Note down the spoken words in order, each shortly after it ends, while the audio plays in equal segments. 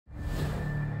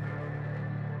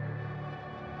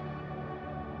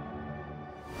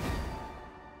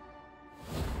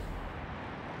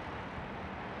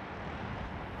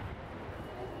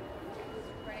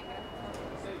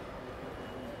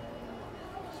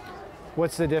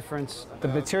What's the difference? The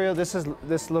material,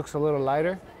 this looks a little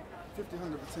lighter.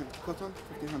 50-100% cotton,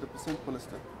 50-100%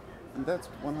 polyester. And that's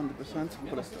 100%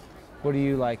 polyester. What do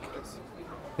you like?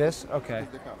 This? Okay.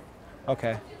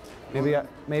 Okay.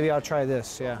 Maybe I'll try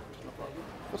this, yeah.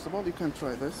 First of all, you can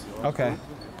try this. Okay.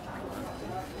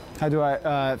 How do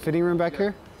I, fitting room back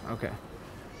here? Okay.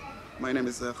 My name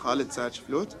is Khalid Sach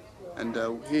Float, and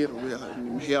here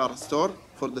are a store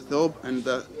for the thobe and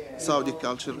the Saudi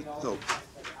culture thobe.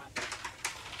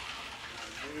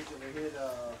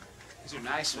 These are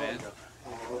nice, man.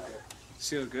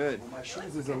 Feel good. My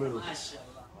shoes is a little.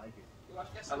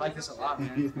 I like this a lot,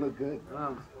 man. You look good.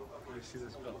 Let me see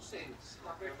this bill.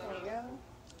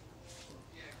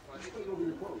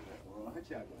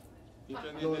 You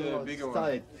can need a bigger one.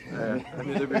 Tight. Yeah, I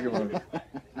need a bigger one.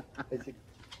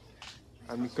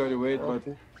 I'm cutting weight, but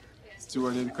still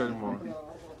I need to cut more.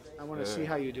 I want to see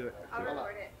how you do it. I'll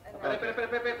record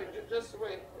it. Just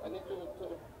wait. I need to.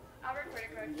 I'll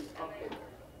record it, Coach.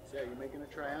 So yeah, you're making a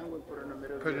triangle, put it in the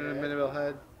middle. Put it in the middle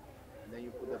head. And then you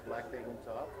put the black thing on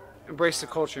top. Embrace the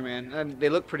culture, man. And they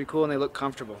look pretty cool and they look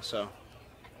comfortable. So,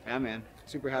 yeah, man.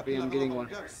 Super happy I'm getting one.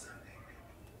 You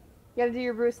gotta do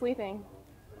your Bruce Lee thing.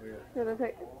 For the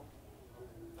pic.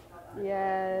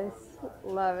 Yes,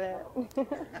 love it.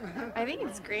 I think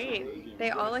it's great.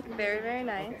 They all look very, very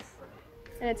nice.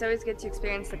 And it's always good to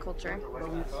experience the culture.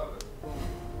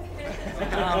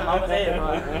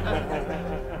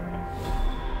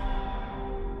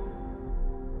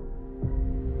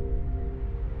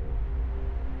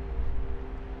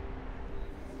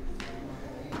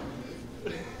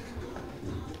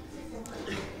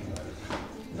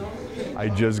 I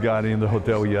just got in the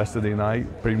hotel yesterday night.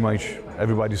 Pretty much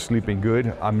everybody's sleeping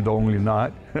good. I'm the only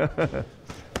not.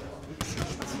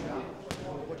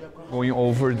 Going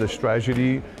over the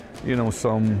strategy, you know,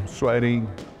 some sweating.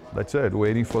 That's it,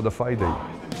 waiting for the fight day.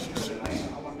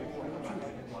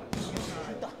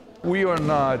 We are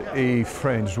not a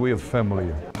friends, we are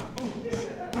family.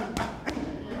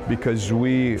 Because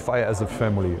we fight as a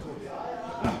family.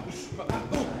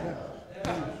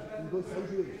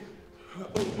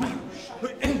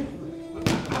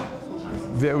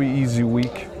 Very easy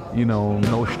week, you know,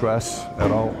 no stress at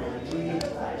all.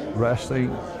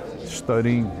 Resting,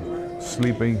 studying,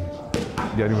 sleeping,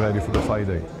 getting ready for the fight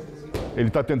day. Ele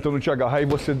está tentando te agarrar e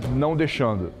você não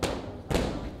deixando.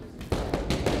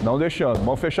 Não deixando,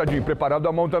 mão fechadinha, preparado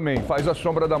a mão também. Faz a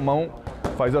sombra da mão,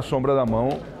 faz a sombra da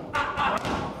mão.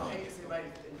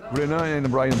 Renan and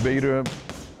Brian Bader.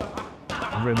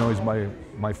 Renan is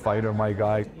my fighter, my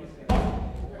guy.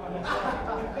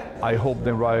 I hope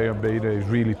that Ryan Bader is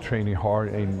really training hard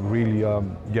and really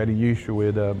getting used to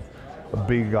with a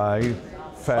big guy,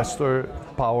 faster,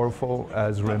 powerful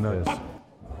as Renan is.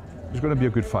 It's going to be a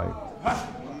good fight.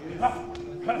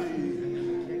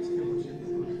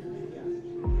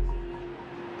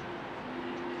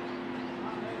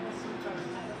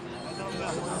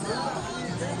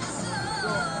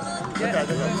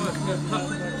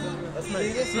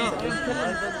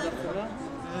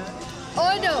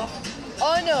 Oh no!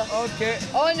 Oh no! Okay.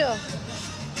 Oh no!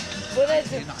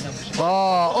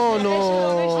 Oh no!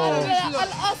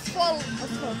 الأصفر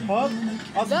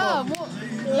لا مو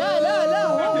لا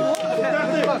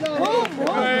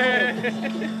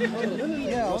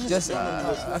Just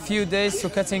a few days to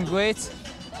cutting weight,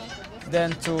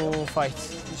 then to fight.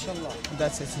 Inshallah.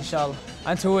 That's it, inshallah.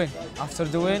 And to win. After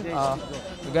the win,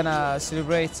 we're gonna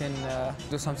celebrate and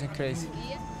do something crazy.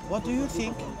 What do you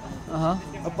think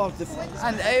about the fight?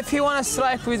 And if he wanna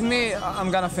strike with me,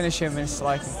 I'm gonna finish him in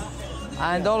striking.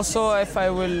 And also, if I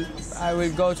will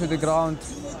go to the ground.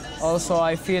 Also,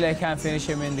 I feel I can finish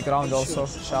him in the ground. Also,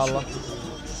 inshallah.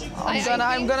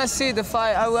 I'm gonna see the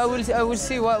fight. I will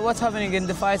see what's happening in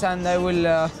the fight, and I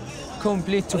will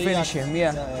complete to finish him.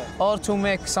 Yeah, or to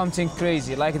make something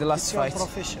crazy like the last fight.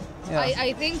 Yeah.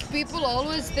 I think people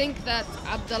always think that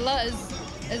Abdullah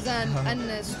is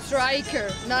a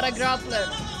striker, not a grappler.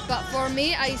 But for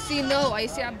me, I see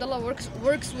Abdullah works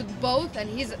with both, and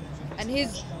he's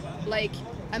like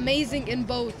amazing in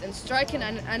both, in striking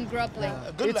and grappling.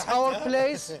 It's our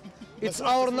place, it's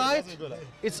our night,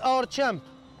 it's our champ.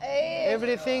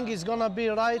 Everything is gonna be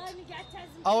right.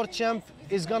 Our champ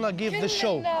is gonna give the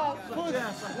show.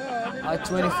 At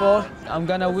 24, I'm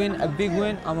gonna win a big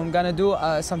win. I'm gonna do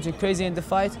something crazy in the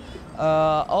fight.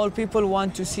 All people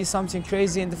want to see something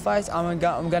crazy in the fight. I'm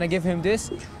gonna give him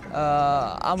this.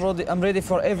 I'm ready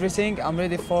for everything. I'm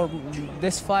ready for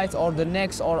this fight or the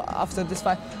next or after this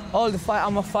fight. All the fight.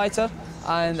 I'm a fighter,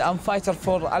 and I'm a fighter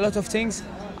for a lot of things.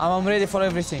 I'm ready for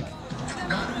everything.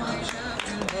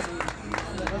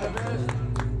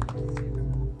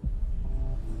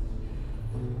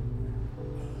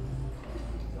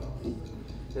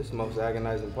 This is the most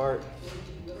agonizing part.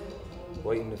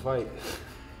 Waiting to fight.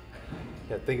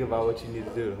 Yeah, think about what you need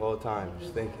to do the whole time.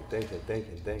 Just thinking.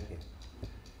 And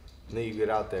then you get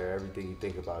out there, everything you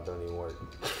think about don't even work.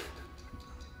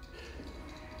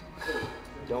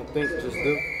 Don't think, just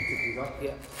do.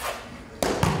 Yeah.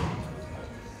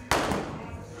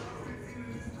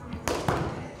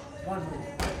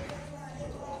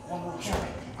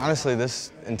 Honestly,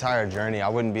 this entire journey, I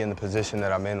wouldn't be in the position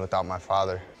that I'm in without my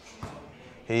father.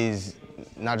 He's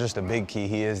not just a big key,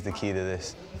 he is the key to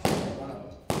this.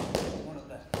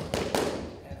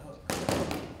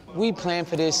 We planned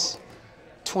for this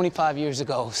 25 years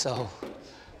ago, so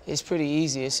it's pretty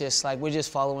easy. It's just like we're just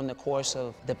following the course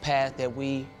of the path that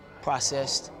we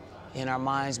processed in our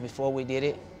minds before we did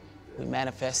it. We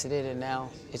manifested it, and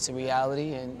now it's a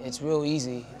reality, and it's real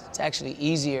easy. It's actually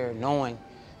easier knowing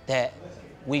that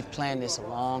we've planned this a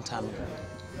long time ago.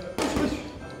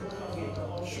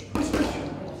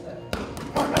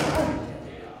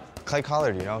 Clay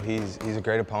Collard, you know, he's a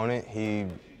great opponent. He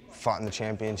fought in the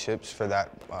championships for that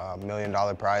 $1 million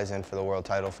prize and for the world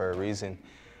title for a reason.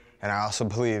 And I also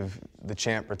believe the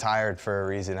champ retired for a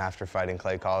reason after fighting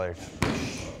Clay Collard.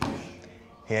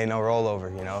 He ain't no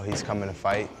rollover, you know, he's coming to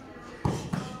fight.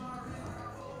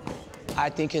 I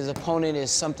think his opponent is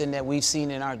something that we've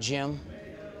seen in our gym.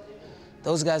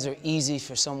 Those guys are easy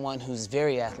for someone who's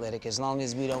very athletic, as long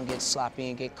as we don't get sloppy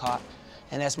and get caught.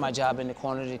 And that's my job in the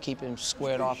corner, to keep him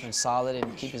squared off and solid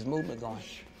and keep his movement going.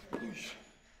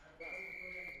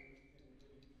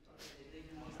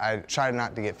 I try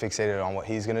not to get fixated on what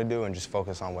he's gonna do and just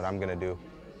focus on what I'm gonna do.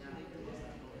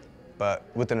 But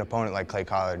with an opponent like Clay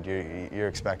Collard, you're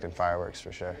expecting fireworks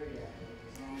for sure.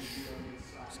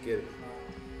 Let's get it.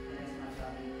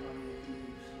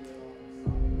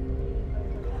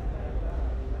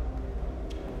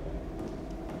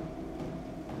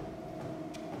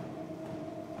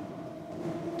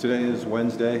 Today is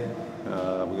Wednesday.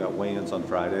 We got weigh-ins on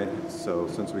Friday, so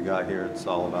since we got here, it's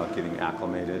all about getting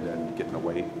acclimated and getting the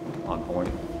weight on point.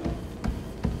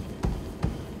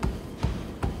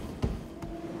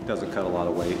 Doesn't cut a lot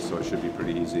of weight, so it should be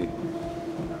pretty easy.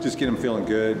 Just get him feeling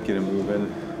good, get him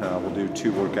moving. We'll do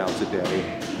 2 workouts a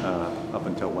day up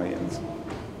until weigh-ins.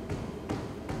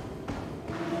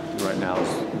 Right now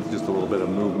it's just a little bit of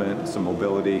movement, some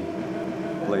mobility.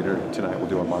 Later tonight we'll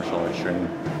do a martial arts training.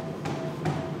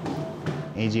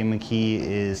 AJ McKee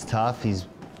is tough. He's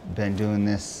been doing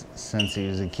this since he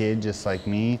was a kid, just like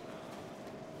me.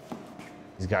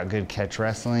 He's got good catch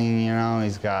wrestling, you know.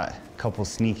 He's got a couple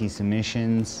sneaky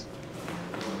submissions.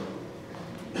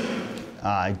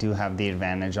 I do have the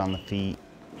advantage on the feet.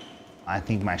 I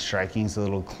think my striking's a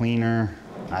little cleaner.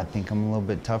 I think I'm a little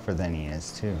bit tougher than he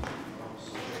is, too.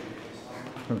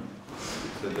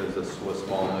 So there's a Swiss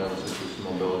ball there, Swiss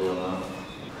mobility on that.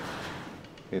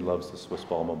 He loves the Swiss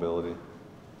ball mobility.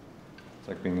 It's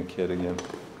like being a kid again.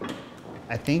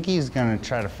 I think he's gonna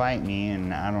try to fight me,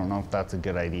 and I don't know if that's a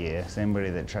good idea. Anybody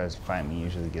that tries to fight me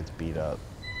usually gets beat up.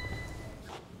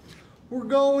 We're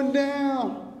going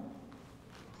down.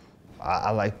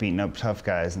 I like beating up tough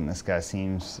guys, and this guy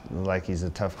seems like he's a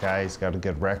tough guy. He's got a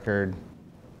good record.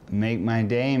 Make my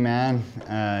day, man.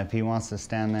 If he wants to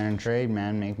stand there and trade,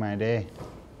 man, make my day.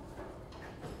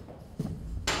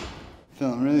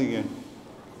 Feeling really good.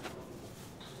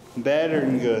 Better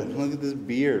than good. Look at this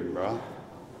beard, bro.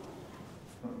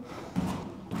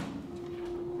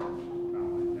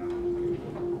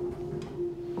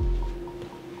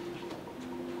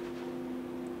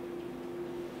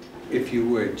 If you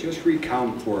would, just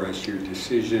recount for us your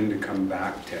decision to come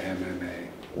back to MMA.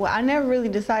 Well, I never really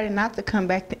decided not to come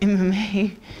back to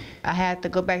MMA. I had to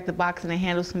go back to boxing and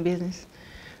handle some business.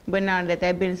 But now that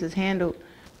that business is handled,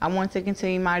 I want to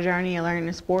continue my journey and learn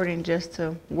the sport and just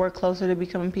to work closer to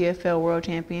becoming PFL world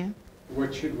champion.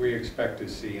 What should we expect to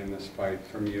see in this fight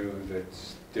from you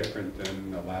that's different than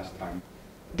the last time?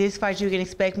 This fight, you can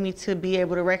expect me to be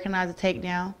able to recognize the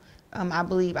takedown. I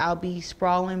believe I'll be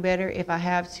sprawling better if I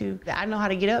have to. I know how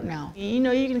to get up now. You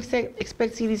know, you can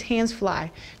expect to see these hands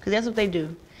fly, because that's what they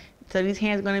do. So these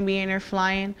hands are going to be in there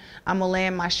flying. I'm going to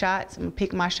land my shots. I'm going to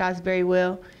pick my shots very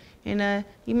well. And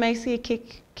you may see a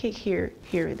kick here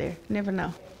or there. You never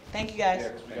know. Thank you,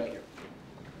 guys. Thank you.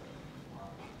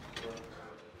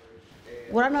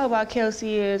 What I know about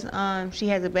Kelsey is she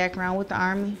has a background with the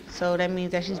Army, so that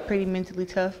means that she's pretty mentally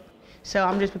tough. So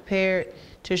I'm just prepared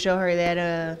to show her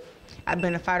that I've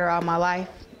been a fighter all my life,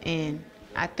 and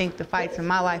I think the fights in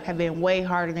my life have been way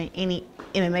harder than any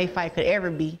MMA fight could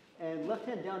ever be. And left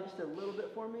hand down just a little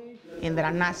bit for me. And that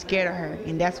I'm not scared of her,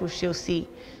 and that's what she'll see.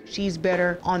 She's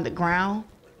better on the ground,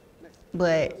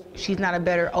 but she's not a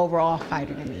better overall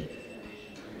fighter than me.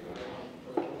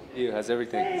 You, how's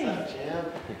everything?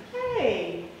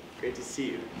 Hey. Great to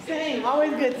see you. Same.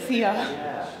 Always good to see you.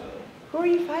 Yeah. Who are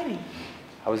you fighting?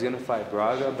 I was gonna fight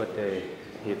Braga, but they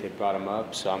brought him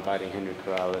up, so I'm fighting Henry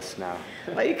Corrales now.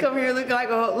 Why you come here looking like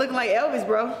Elvis,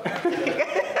 bro?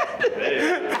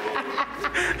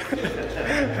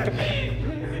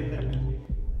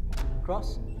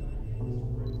 Cross.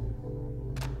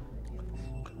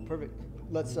 Perfect.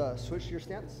 Let's switch your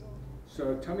stance.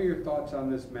 So tell me your thoughts on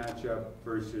this matchup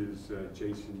versus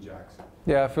Jason Jackson.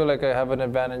 Yeah, I feel like I have an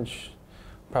advantage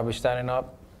probably standing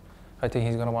up. I think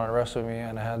he's going to want to wrestle me,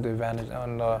 and I have the advantage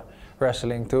on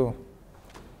wrestling too.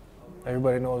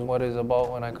 Everybody knows what it's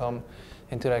about when I come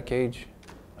into that cage.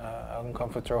 I can come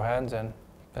for throw hands, and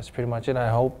that's pretty much it. I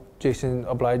hope Jason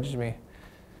obliges me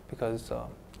because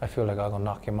I feel like I'm going to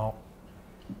knock him out.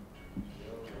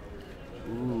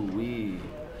 Ooh-wee,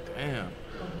 damn,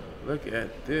 look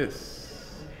at this.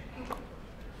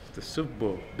 It's the Super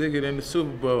Bowl, bigger than the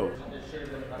Super Bowl.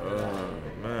 Oh,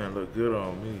 man, look good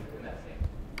on me.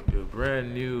 Your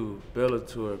brand new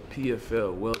Bellator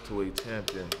PFL welterweight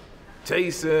champion,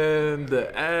 Jason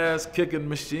the ass-kicking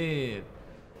machine.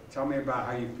 Tell me about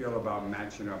how you feel about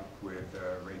matching up with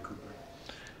Ray Cooper.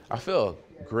 I feel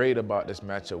great about this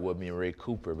matchup with me and Ray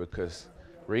Cooper because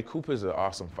Ray Cooper is an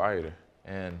awesome fighter,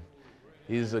 and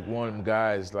he's like one of them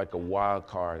guys, like a wild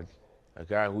card, a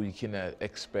guy who you cannot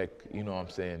expect, you know what I'm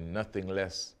saying, nothing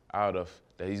less out of,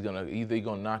 that he's gonna, either he's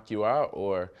gonna knock you out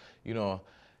or, you know,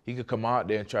 he could come out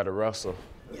there and try to wrestle.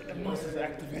 Get the muscles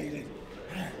activated.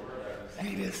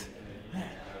 See this?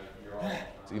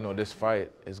 You know, this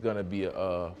fight is gonna be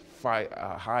a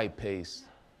high-paced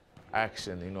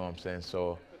action, you know what I'm saying?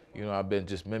 So, you know, I've been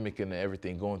just mimicking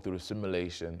everything, going through the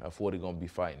simulation of what it's gonna be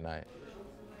fight night.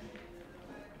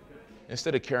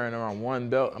 Instead of carrying around one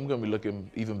belt, I'm gonna be looking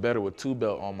even better with two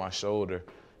belts on my shoulder.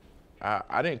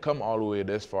 I didn't come all the way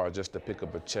this far just to pick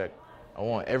up a check. I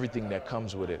want everything that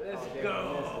comes with it. Let's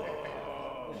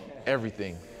go.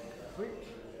 Everything.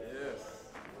 Yes.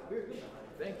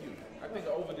 Thank you. I think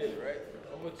I overdid it, right?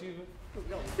 Overachieving.